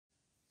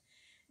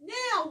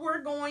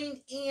we're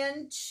going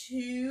in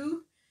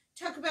to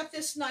talk about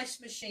this nice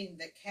machine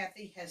that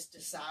Kathy has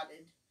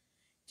decided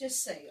to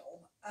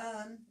sell.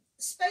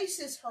 Space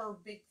is her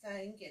big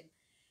thing, and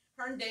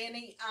her and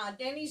Danny,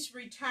 Danny's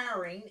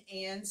retiring,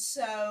 and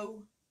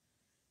so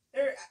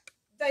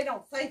they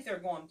don't think they're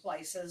going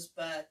places,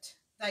 but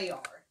they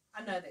are.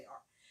 I know they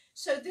are.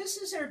 So this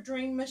is our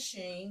Dream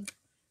Machine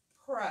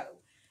Pro.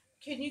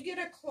 Can you get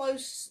a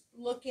close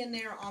look in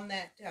there on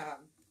that,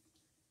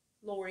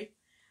 Lori?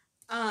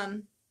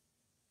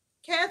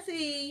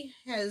 Kathy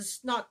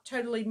has not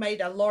totally made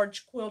a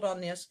large quilt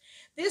on this.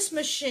 This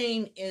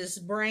machine is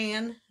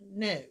brand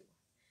new.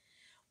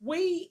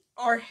 We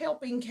are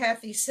helping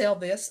Kathy sell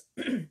this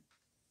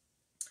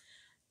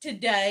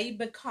today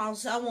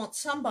because I want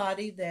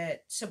somebody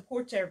that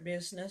supports our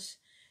business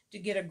to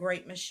get a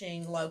great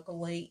machine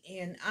locally,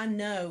 and I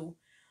know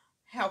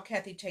how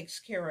Kathy takes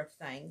care of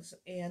things,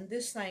 and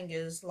this thing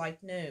is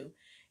like new.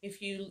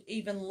 If you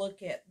even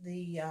look at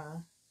the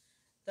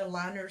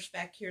liners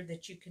back here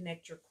that you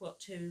connect your quilt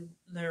to,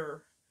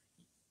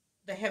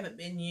 they haven't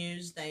been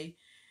used.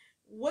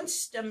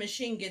 Once the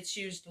machine gets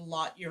used a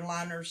lot, your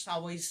liners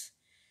always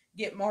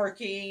get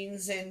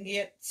markings and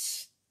get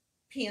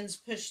pins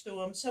pushed through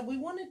them. So we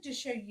wanted to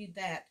show you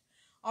that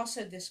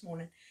also this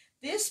morning.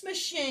 This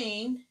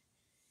machine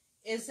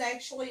is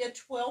actually a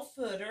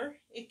 12-footer.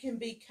 It can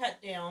be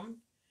cut down,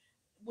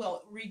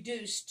 well,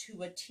 reduced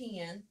to a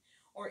 10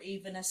 or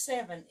even a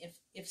 7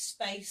 if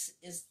space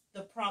is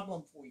the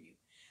problem for you.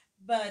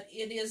 But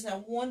it is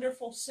a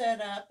wonderful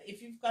setup.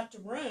 If you've got the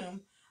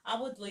room, I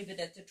would leave it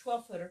at the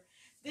 12-footer.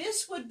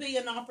 This would be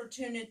an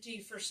opportunity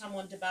for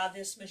someone to buy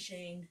this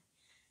machine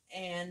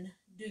and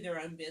do their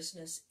own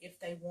business if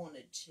they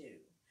wanted to.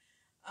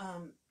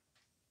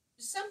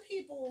 Some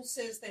people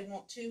says they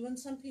want to, and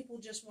some people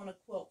just want to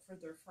quilt for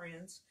their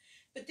friends.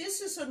 But this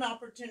is an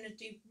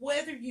opportunity,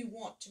 whether you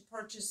want to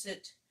purchase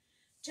it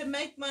to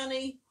make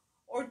money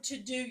or to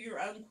do your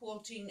own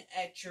quilting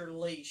at your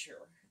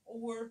leisure,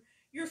 or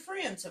your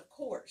friends, of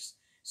course.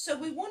 So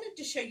we wanted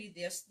to show you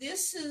this.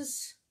 This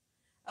is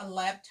a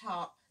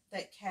laptop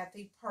that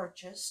Kathy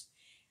purchased.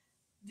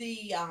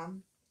 The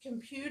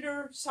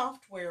computer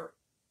software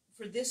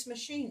for this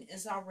machine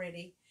is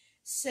already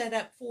set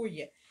up for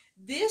you.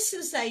 This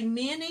is a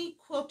mini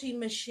quilting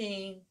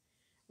machine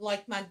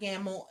like my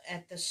Gamble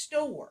at the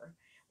store.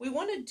 We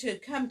wanted to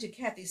come to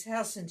Kathy's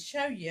house and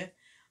show you.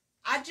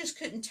 I just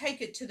couldn't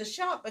take it to the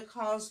shop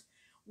because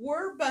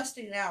we're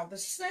busting out the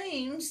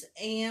seams,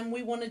 and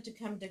we wanted to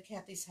come to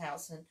Kathy's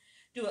house and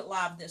do it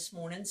live this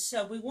morning.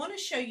 So we want to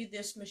show you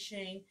this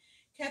machine.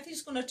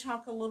 Kathy's going to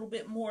talk a little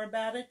bit more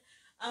about it.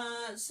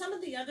 Some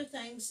of the other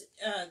things,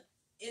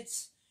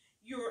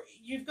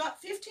 you've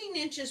got 15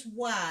 inches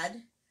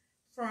wide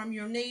from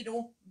your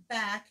needle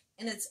back,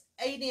 and it's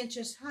 8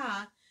 inches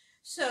high.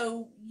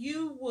 So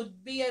you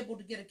would be able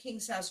to get a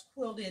king-size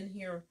quilt in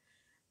here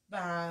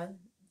by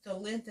the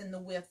length and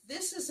the width.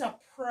 This is a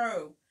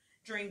Pro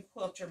Dream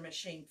Quilter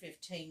machine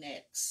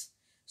 15X.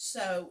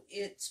 So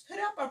it's put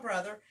out by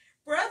Brother.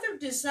 Brother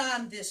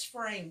designed this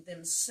frame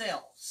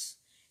themselves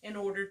in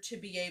order to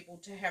be able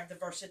to have the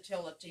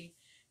versatility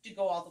to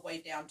go all the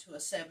way down to a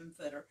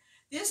 7-footer.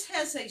 This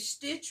has a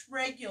stitch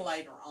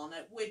regulator on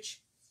it,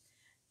 which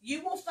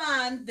you will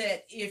find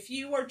that if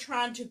you are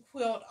trying to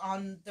quilt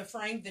on the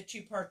frame that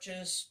you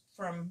purchase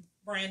from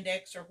Brand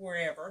X or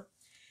wherever,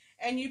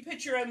 and you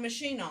put your own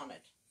machine on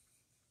it,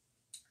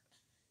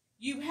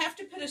 you have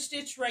to put a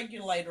stitch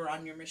regulator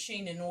on your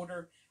machine in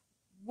order,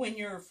 when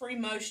you're free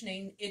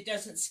motioning, it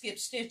doesn't skip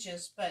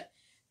stitches. But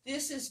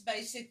this is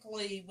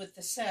basically with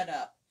the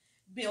setup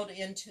built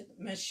into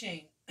the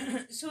machine.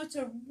 So it's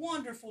a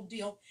wonderful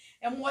deal.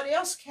 And what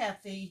else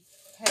Kathy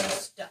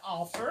has to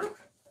offer,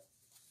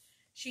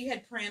 she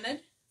had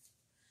printed.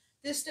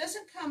 This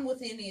doesn't come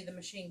with any of the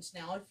machines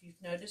now, if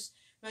you've noticed.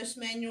 Most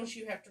manuals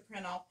you have to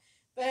print off.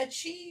 But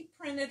she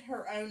printed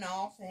her own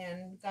off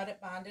and got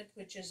it binded,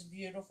 which is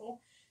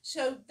beautiful.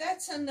 So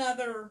that's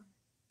another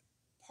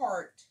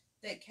part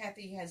that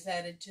Kathy has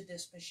added to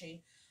this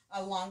machine,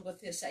 along with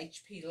this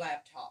HP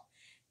laptop.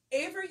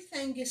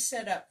 Everything is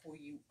set up for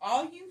you.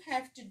 All you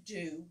have to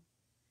do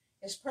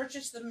is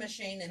purchase the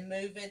machine and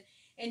move it.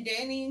 And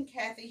Danny and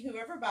Kathy,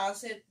 whoever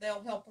buys it,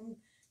 they'll help them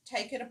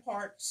take it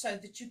apart so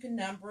that you can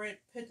number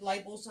it, put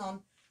labels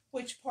on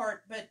which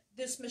part. But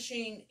this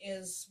machine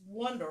is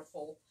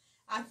wonderful,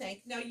 I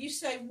think. Now you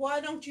say,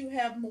 why don't you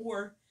have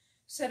more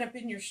set up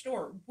in your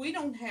store? We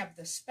don't have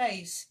the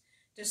space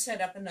to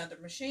set up another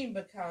machine,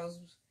 because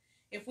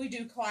if we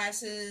do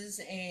classes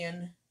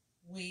and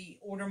we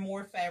order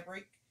more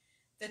fabric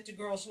that the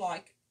girls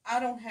like, I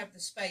don't have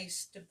the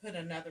space to put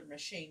another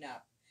machine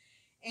up.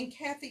 And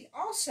Kathy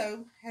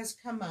also has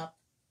come up,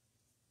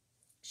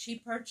 she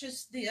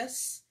purchased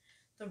this,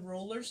 the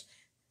rulers.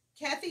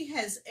 Kathy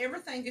has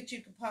everything that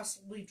you could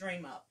possibly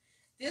dream of.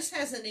 This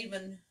hasn't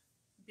even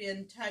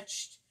been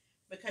touched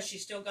because she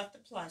still got the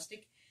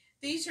plastic.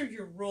 These are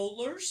your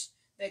rulers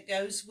that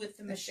goes with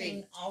the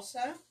machine also.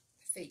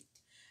 The feet.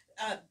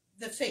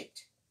 The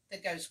feet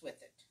that goes with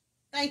it.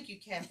 Thank you,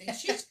 Kathy.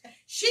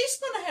 She's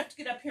going to have to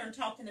get up here and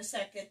talk in a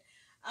second.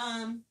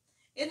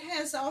 It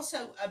has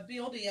also a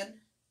built-in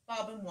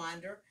bobbin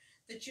winder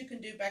that you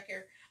can do back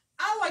here.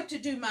 I like to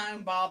do my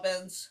own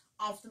bobbins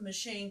off the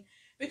machine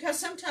because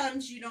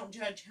sometimes you don't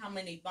judge how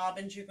many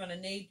bobbins you're going to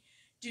need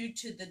due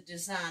to the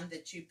design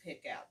that you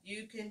pick out.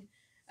 You can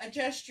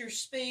adjust your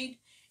speed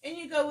and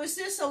you go, is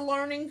this a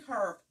learning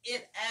curve?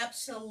 It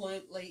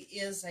absolutely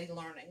is a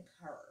learning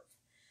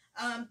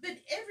curve. But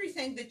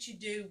everything that you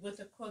do with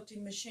a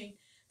quilting machine,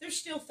 there's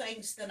still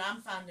things that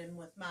I'm finding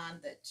with mine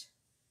that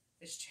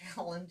is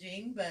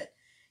challenging, but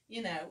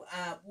you know,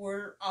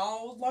 we're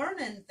all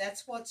learning.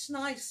 That's what's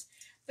nice.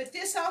 But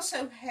this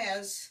also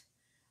has,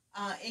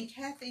 and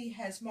Kathy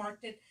has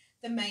marked it,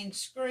 the main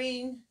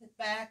screen, the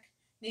back,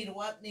 needle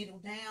up, needle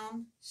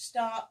down,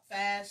 stop,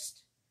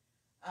 fast,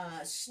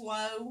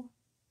 slow,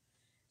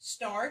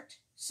 start.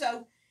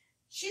 So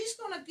she's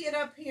going to get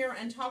up here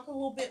and talk a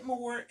little bit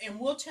more, and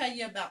we'll tell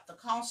you about the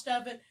cost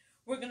of it.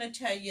 We're going to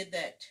tell you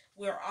that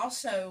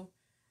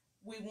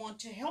we want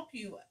to help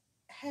you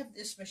have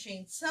this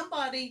machine.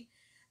 Somebody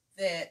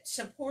that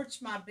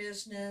supports my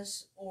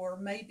business, or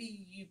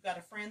maybe you've got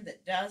a friend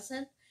that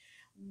doesn't.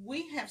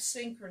 We have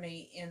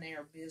synchrony in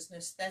our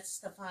business. That's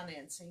the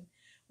financing.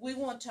 We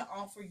want to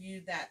offer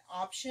you that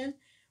option.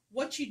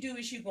 What you do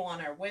is you go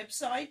on our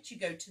website, you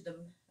go to the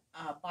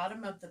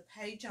bottom of the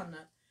page on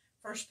the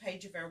first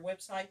page of our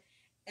website,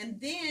 and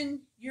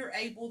then you're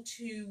able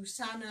to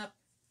sign up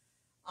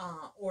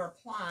or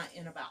apply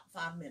in about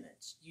 5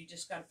 minutes. You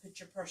just got to put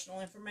your personal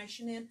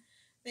information in.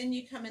 Then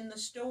you come in the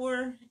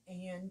store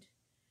and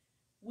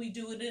we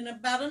do it in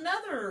about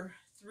another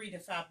 3 to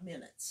 5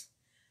 minutes.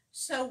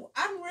 So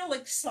I'm real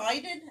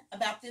excited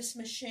about this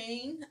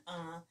machine,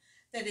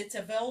 that it's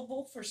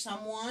available for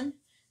someone.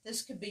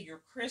 This could be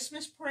your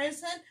Christmas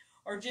present,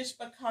 or just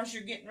because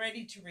you're getting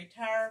ready to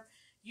retire,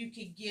 you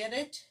could get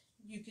it.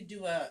 You could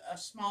do a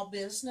small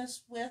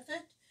business with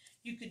it.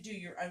 You could do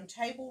your own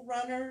table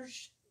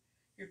runners,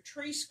 your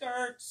tree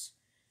skirts,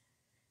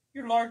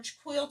 your large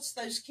quilts,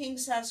 those king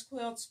size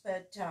quilts.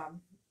 But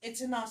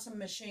it's an awesome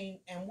machine,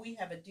 and we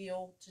have a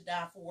deal to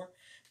die for.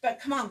 But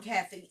come on,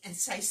 Kathy, and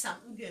say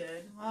something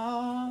good.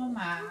 Oh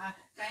my,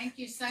 thank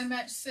you so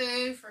much,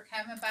 Sue, for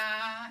coming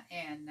by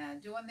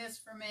and doing this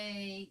for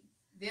me.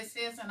 This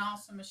is an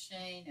awesome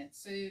machine, and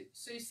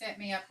Sue set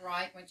me up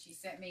right when she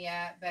set me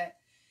up. But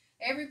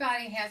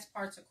everybody has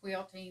parts of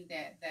quilting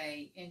that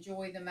they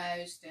enjoy the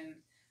most, and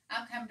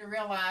I've come to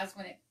realize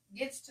when it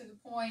gets to the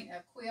point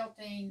of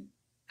quilting,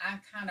 I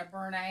kind of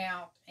burn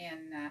out,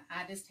 and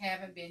I just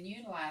haven't been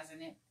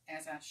utilizing it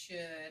as I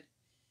should.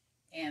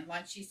 And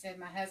like she said,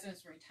 my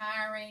husband's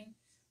retiring.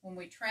 When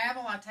we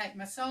travel, I take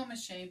my sewing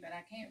machine, but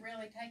I can't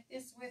really take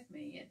this with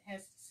me. It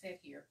has to sit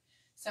here.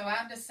 So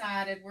I've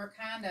decided we're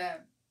kind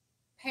of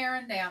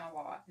paring down a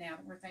lot now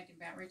that we're thinking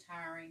about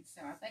retiring.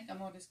 So I think I'm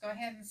going to just go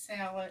ahead and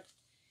sell it.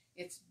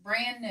 It's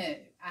brand new.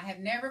 I have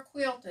never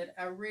quilted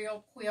a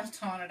real quilt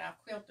on it.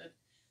 I've quilted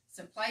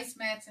some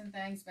placemats and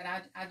things, but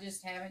I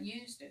just haven't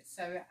used it.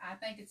 So I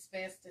think it's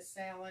best to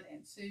sell it,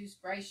 and Sue's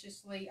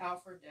graciously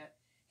offered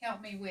to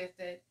help me with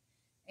it.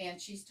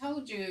 And she's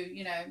told you,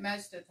 you know,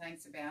 most of the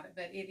things about it,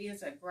 but it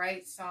is a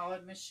great,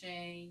 solid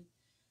machine.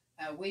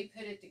 We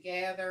put it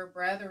together.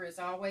 Brother is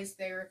always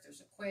there. If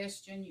there's a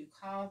question, you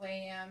call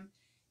them,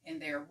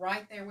 and they're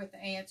right there with the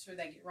answer.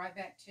 They get right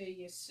back to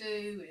you.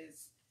 Sue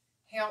is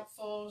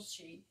helpful.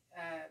 She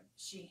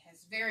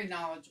has very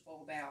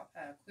knowledgeable about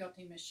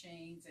quilting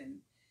machines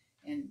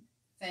and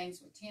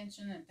things with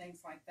tension and things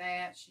like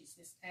that. She's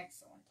just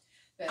excellent.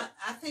 But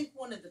I think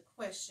one of the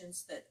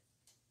questions that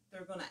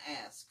they're going to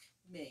ask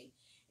me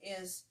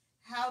is,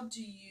 how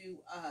do you,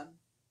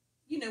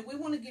 you know, we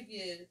want to give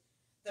you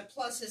the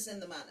pluses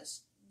and the minuses.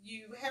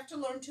 You have to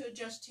learn to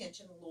adjust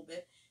tension a little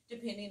bit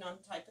depending on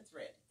the type of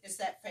thread. Is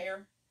that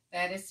fair?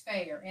 That is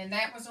fair, and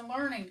that was a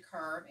learning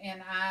curve.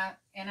 And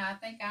I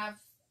think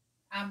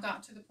I've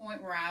got to the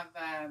point where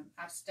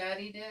I've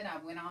studied it.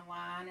 I went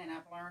online and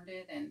I've learned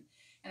it, and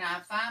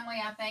I finally,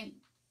 I think,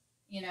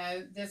 you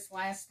know, this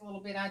last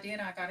little bit I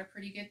did, I got a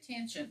pretty good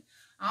tension.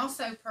 I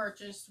also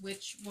purchased,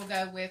 which will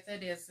go with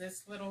it, is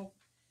this little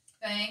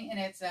thing, and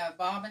it's a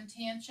bobbin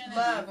tension.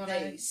 Love and I'm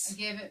going these. to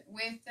give it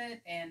with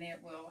it, and it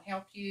will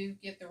help you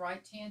get the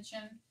right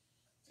tension.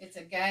 It's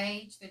a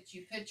gauge that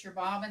you put your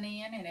bobbin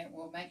in, and it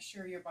will make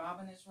sure your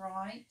bobbin is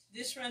right.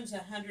 This runs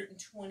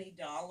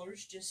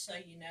 $120, just so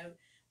you know.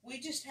 We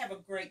just have a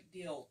great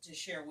deal to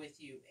share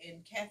with you,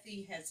 and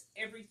Kathy has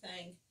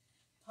everything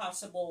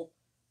possible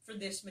for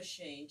this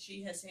machine.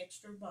 She has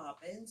extra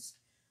bobbins.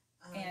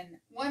 And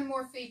one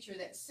more feature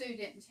that Sue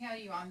didn't tell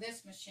you on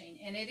this machine,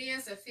 and it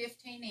is a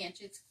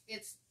 15-inch.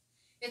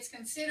 It's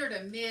considered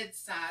a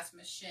mid-size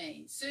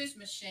machine. Sue's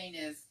machine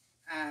is,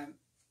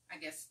 I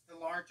guess, the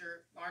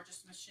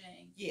largest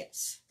machine.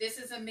 Yes. This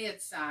is a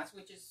mid-size,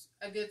 which is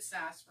a good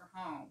size for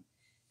home,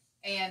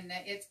 and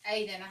it's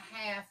 8.5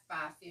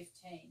 by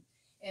 15.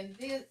 And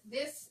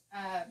this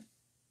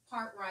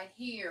part right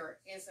here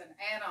is an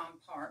add-on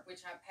part,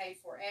 which I paid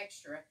for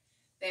extra,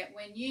 that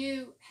when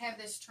you have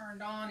this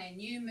turned on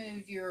and you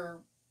move your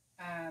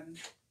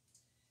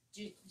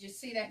did you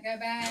see that go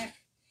back?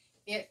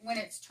 When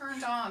it's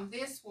turned on,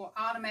 this will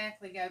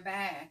automatically go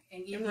back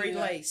and give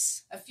you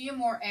a few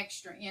more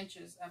extra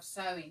inches of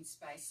sewing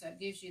space. So it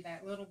gives you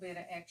that little bit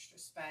of extra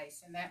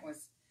space, and that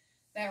was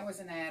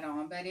an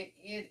add-on. But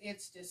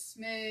it's just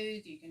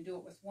smooth. You can do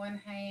it with one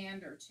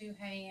hand or two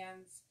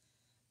hands.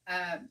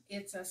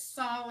 It's a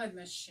solid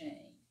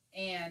machine,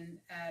 and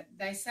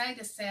they say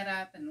to set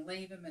up and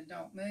leave them and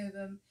don't move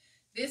them.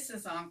 This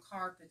is on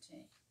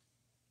carpeting.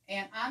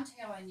 And I'm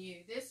telling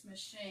you, this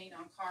machine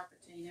on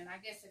carpeting, and I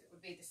guess it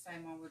would be the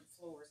same on wood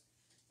floors,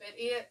 but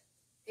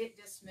it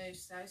just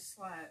moves so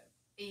slow,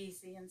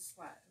 easy and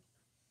slow.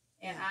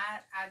 And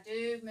I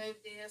do move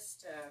this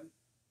to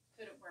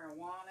put it where I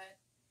want it.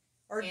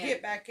 Or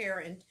get back there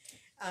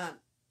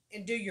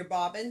and do your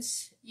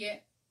bobbins. Yeah,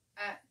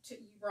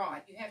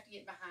 right. You have to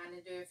get behind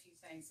and do a few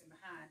things in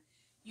behind.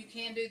 You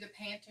can do the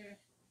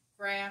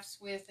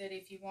pantographs with it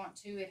if you want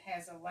to. It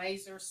has a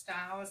laser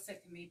stylus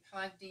that can be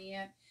plugged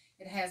in.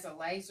 It has a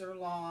laser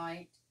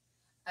light.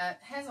 It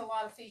has a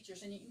lot of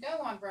features, and you can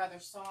go on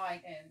Brother's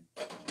site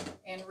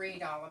and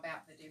read all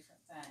about the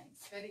different things.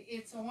 But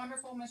it's a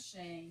wonderful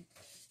machine.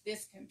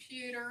 This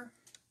computer,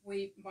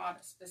 we bought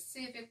it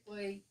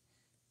specifically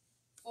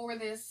for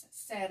this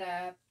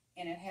setup,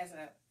 and it has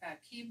a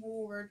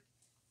keyboard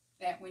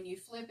that when you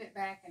flip it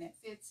back and it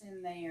fits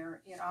in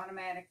there, it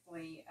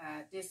automatically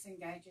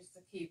disengages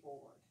the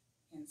keyboard.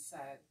 And so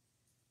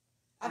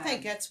I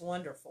think that's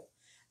wonderful.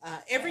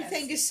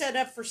 Everything is set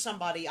up for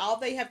somebody. All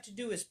they have to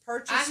do is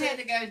purchase it. I had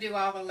to go do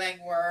all the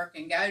legwork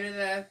and go to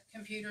the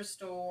computer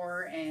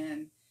store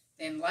and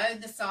then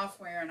load the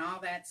software, and all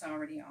that's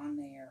already on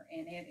there.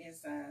 And it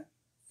is a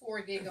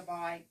 4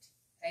 gigabyte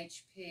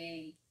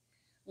HP,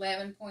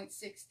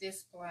 11.6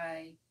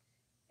 display,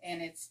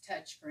 and it's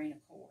touchscreen,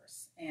 of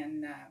course.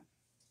 And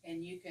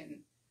you can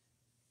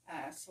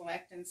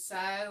select and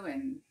sew,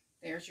 and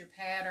there's your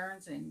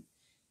patterns. And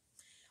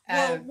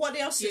well, what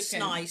else is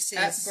nice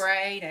is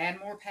upgrade, add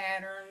more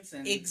patterns.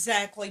 And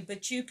exactly,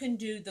 but you can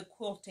do the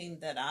quilting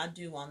that I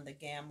do on the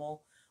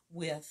Gamble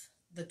with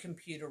the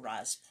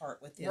computerized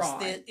part with this.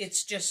 Right.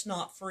 It's just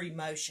not free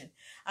motion.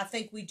 I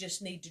think we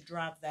just need to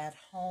drive that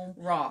home.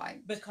 Right.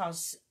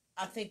 Because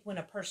I think when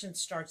a person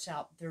starts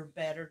out, they're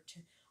better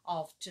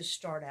off to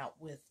start out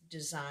with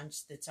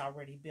designs that's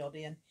already built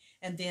in.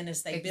 And then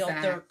as they build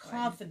their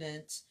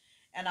confidence,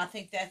 and I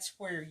think that's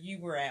where you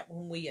were at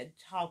when we had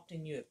talked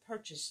and you had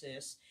purchased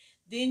this,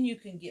 then you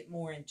can get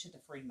more into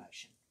the free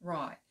motion.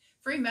 Right.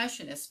 Free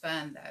motion is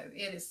fun, though.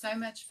 It is so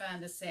much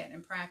fun to set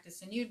and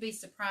practice, and you'd be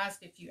surprised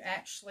if you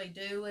actually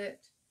do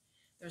it.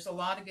 There's a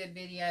lot of good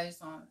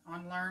videos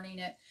on learning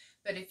it.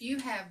 But if you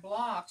have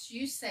blocks,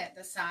 you set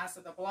the size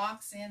of the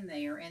blocks in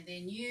there, and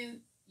then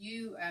you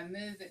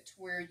move it to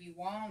where you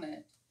want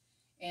it.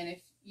 And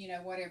if,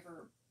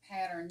 whatever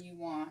pattern you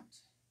want,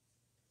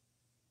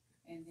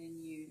 and then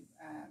you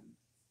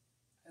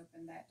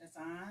open that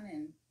design,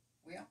 and,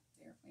 well,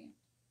 there it went.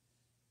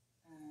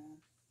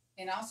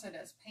 And also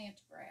does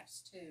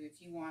pantographs, too,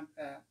 if you want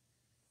to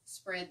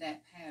spread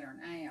that pattern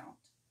out.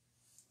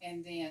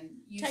 And then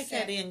you take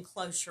that in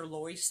closer,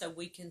 Lori, so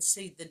we can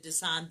see the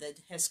design that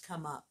has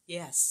come up.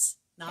 Yes.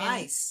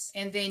 Nice.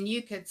 And then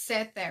you could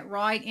set that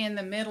right in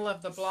the middle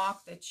of the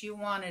block that you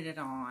wanted it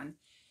on.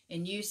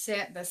 And you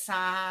set the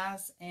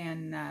size,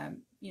 and,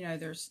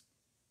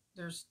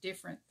 there's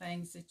different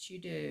things that you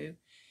do.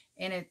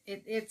 And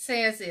it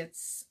says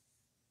it's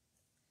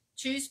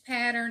choose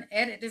pattern,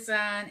 edit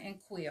design, and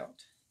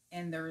quilt.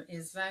 And there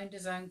is zone to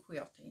zone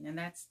quilting. And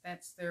that's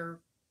their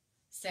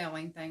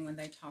selling thing when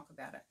they talk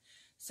about it.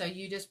 So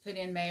you just put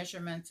in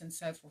measurements and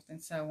so forth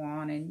and so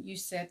on, and you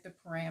set the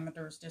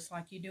parameters just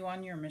like you do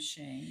on your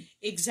machine.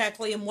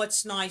 Exactly, and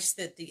what's nice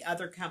that the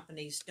other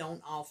companies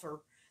don't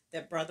offer,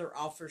 that Brother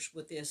offers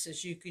with this,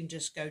 is you can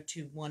just go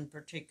to one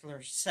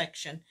particular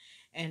section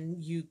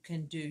and you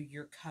can do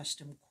your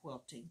custom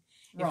quilting.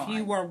 Right. If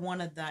you are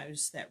one of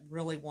those that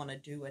really want to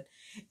do it,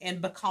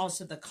 and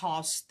because of the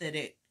cost that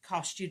it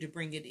costs you to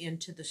bring it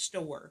into the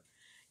store,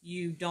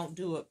 you don't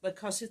do it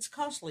because it's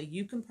costly.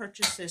 You can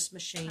purchase this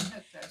machine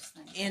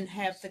and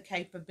have the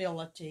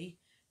capability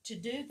to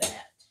do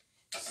that.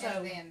 So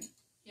and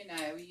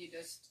then, you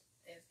just,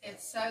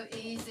 it's so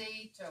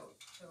easy to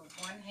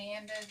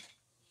one-handed.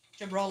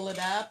 To roll it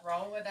up.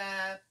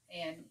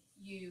 And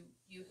you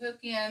hook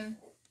in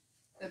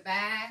the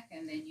back,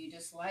 and then you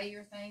just lay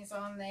your things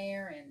on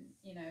there, and,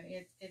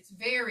 it's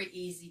very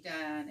easy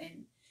done.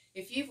 And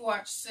if you've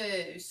watched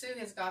Sue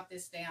has got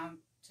this down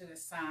to a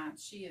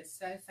science. She is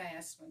so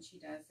fast when she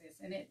does this,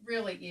 and it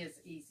really is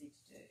easy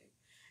to do.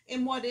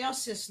 And what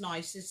else is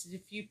nice is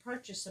if you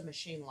purchase a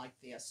machine like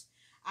this,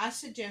 I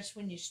suggest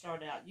when you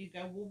start out, you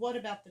go, well, what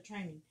about the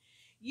training?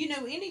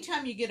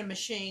 Anytime you get a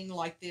machine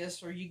like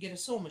this, or you get a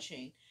sewing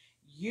machine,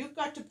 you've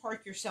got to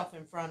park yourself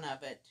in front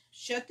of it,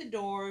 shut the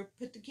door,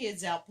 put the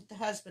kids out, put the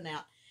husband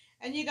out,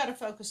 and you got to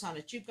focus on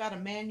it. You've got a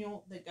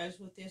manual that goes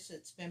with this.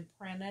 It's been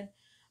printed.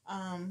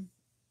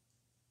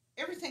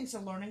 Everything's a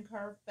learning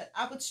curve, but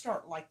I would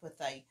start like with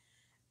a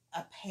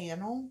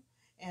panel,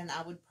 and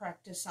I would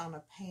practice on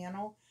a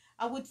panel.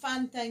 I would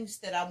find things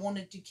that I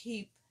wanted to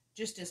keep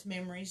just as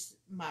memories,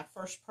 my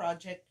first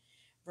project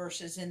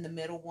versus in the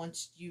middle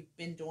once you've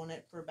been doing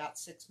it for about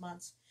 6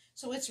 months.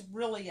 So it's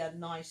really a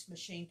nice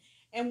machine.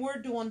 And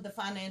we're doing the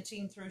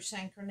financing through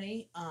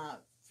Synchrony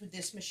for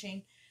this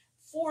machine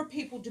for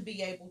people to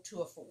be able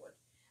to afford.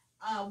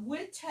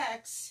 With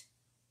tax,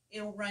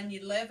 it'll run you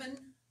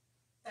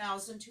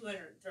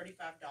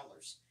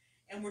 $11,235.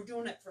 And we're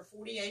doing it for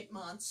 48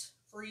 months,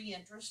 free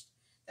interest.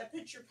 That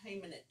puts your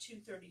payment at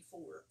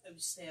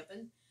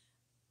 $234.07.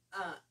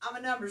 I'm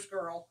a numbers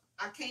girl.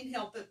 I can't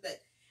help it,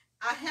 but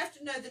I have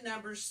to know the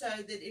numbers so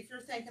that if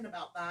you're thinking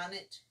about buying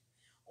it,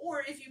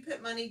 or if you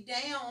put money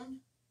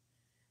down,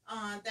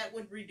 that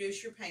would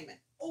reduce your payment.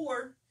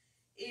 Or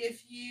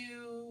if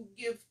you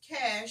give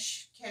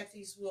cash,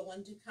 Kathy's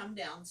willing to come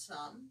down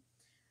some.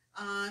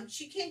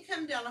 She can't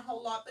come down a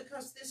whole lot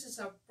because this is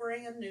a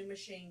brand new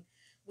machine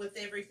with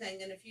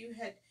everything. And if you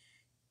had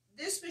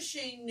this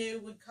machine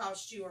new would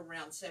cost you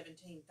around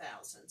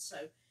 $17,000.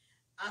 So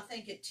I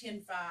think at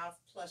 $10,500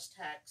 plus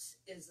tax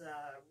is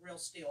a real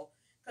steal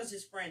because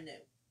it's brand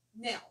new.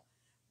 Now,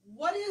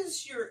 what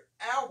is your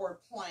hour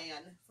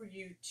plan for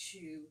you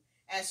to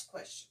ask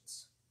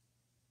questions?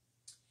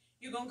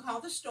 You're going to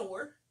call the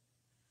store.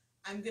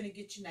 I'm going to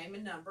get your name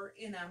and number,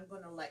 and I'm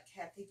going to let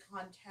Kathy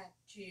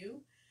contact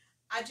you.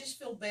 I just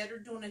feel better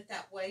doing it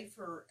that way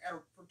for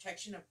our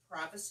protection of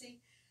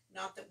privacy.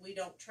 Not that we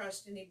don't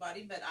trust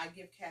anybody, but I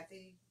give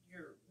Kathy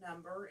your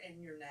number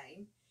and your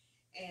name,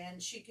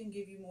 and she can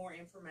give you more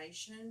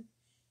information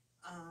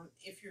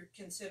if you're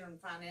considering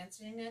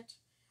financing it.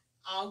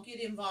 I'll get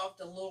involved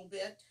a little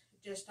bit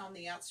just on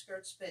the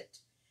outskirts, but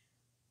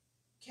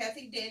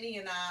Kathy, Danny,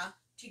 and I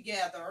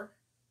together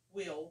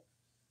will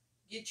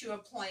get you a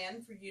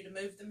plan for you to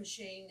move the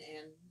machine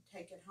and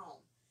take it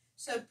home.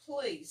 So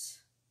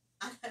please,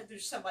 I know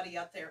there's somebody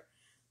out there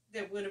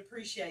that would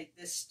appreciate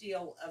this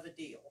steal of a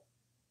deal.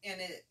 And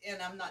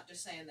I'm not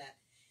just saying that.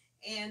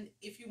 And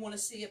if you want to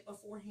see it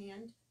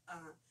beforehand,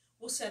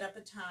 we'll set up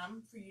a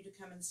time for you to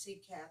come and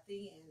see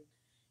Kathy and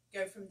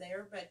go from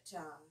there. But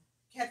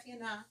Kathy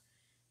and I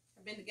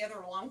have been together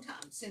a long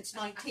time, since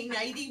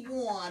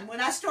 1981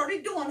 when I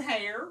started doing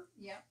hair.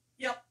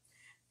 Yep.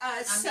 I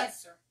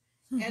miss her.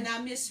 And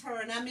I miss her,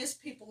 and I miss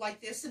people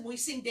like this. And we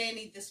seen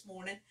Danny this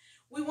morning.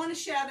 We want to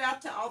shout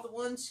out to all the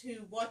ones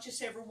who watch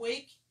us every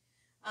week.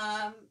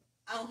 I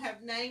don't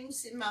have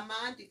names in my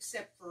mind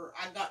except for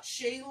I got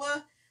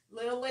Sheila,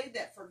 Lily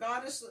that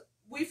forgot us.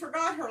 We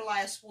forgot her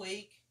last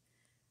week.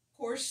 Of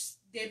course,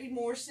 Debbie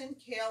Morrison,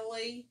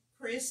 Kelly,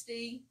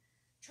 Christy,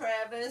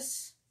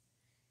 Travis,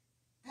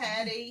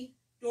 Patty,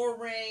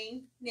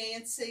 Doreen,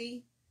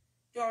 Nancy,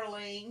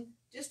 Darlene.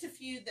 Just a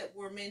few that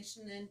we're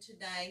mentioning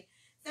today.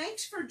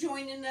 Thanks for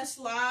joining us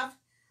live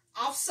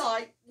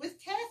off-site with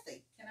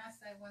Kathy. Can I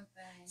say one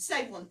thing?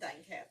 Say one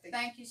thing, Kathy.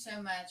 Thank you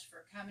so much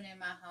for coming in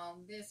my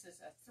home. This is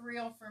a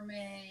thrill for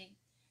me.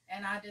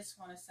 And I just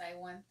want to say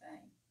one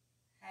thing.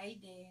 Hey,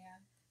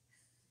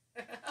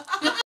 Dad.